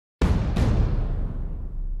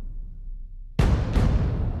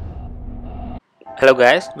Hello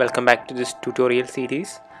guys, welcome back to this tutorial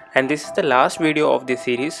series, and this is the last video of this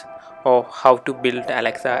series of how to build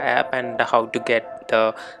Alexa app and how to get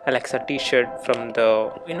the Alexa t-shirt from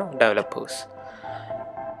the developers.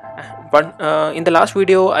 In the last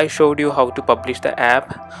video I showed you how to publish the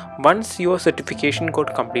app. Once your certification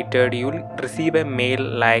got completed, you will receive a mail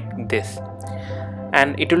like this,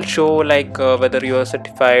 and it will show like whether you are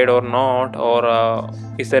certified or not, or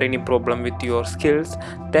is there any problem with your skills.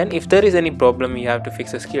 Then if there is any problem, you have to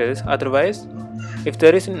fix the skills. Otherwise, if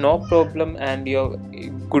there is no problem and you're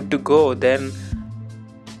good to go, then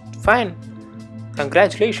fine,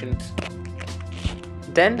 congratulations.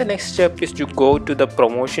 Then the next step is to go to the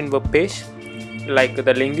promotion web page. Like,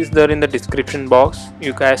 the link is there in the description box.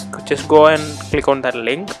 You guys could just go and click on that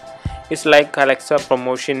link. It's like Alexa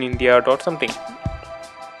promotion India dot something.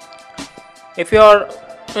 If you are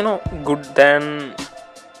good, then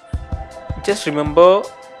just remember,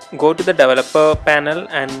 go to the developer panel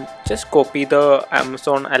and just copy the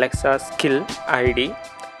Amazon Alexa skill ID.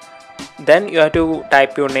 Then you have to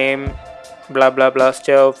type your name, blah blah blah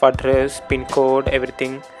stuff, address, pin code,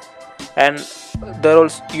 everything, and there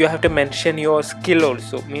also you have to mention your skill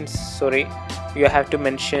also. You have to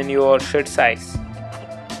mention your shirt size,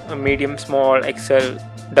 medium, small, XL,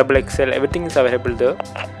 double XL, everything is available there.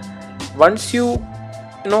 Once you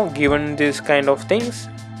given this kind of things,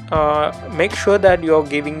 make sure that you are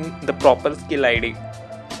giving the proper skill ID.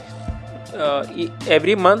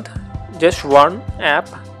 Every month just one app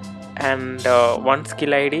and one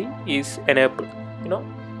skill ID is enabled,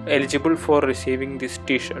 eligible for receiving this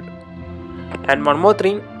t-shirt. And one more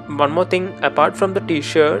thing, apart from the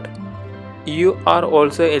t-shirt, you are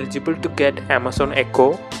also eligible to get Amazon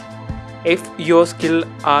Echo if your skill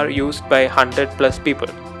are used by 100 plus people.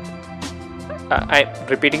 I'm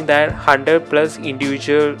repeating that, 100 plus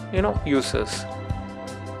individual users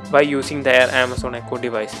by using their Amazon Echo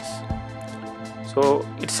devices. So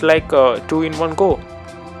it's like a 2-in-1 go.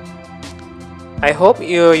 I hope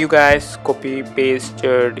you guys copy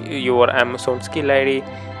pasted your Amazon skill ID.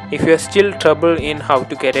 If you are still trouble in how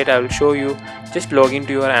to get it, I will show you. Just log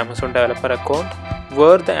into your Amazon developer account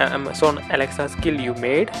where the Amazon Alexa skill you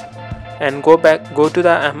made, and go to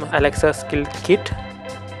the Alexa skill kit.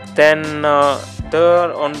 Then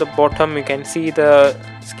there on the bottom you can see the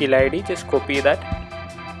skill ID. Just copy that,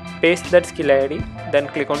 paste that skill ID, then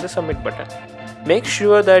click on the submit button. Make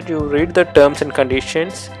sure that you read the terms and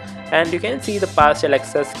conditions, and you can see the past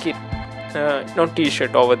Alexa skill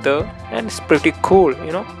t-shirt over there, and it's pretty cool.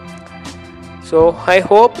 So I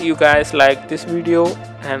hope you guys like this video,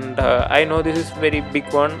 and I know this is very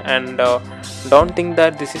big one, and don't think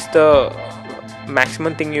that this is the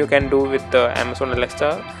maximum thing you can do with the Amazon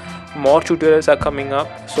Alexa. More tutorials are coming up,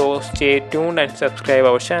 so stay tuned and subscribe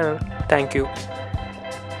our channel. Thank you.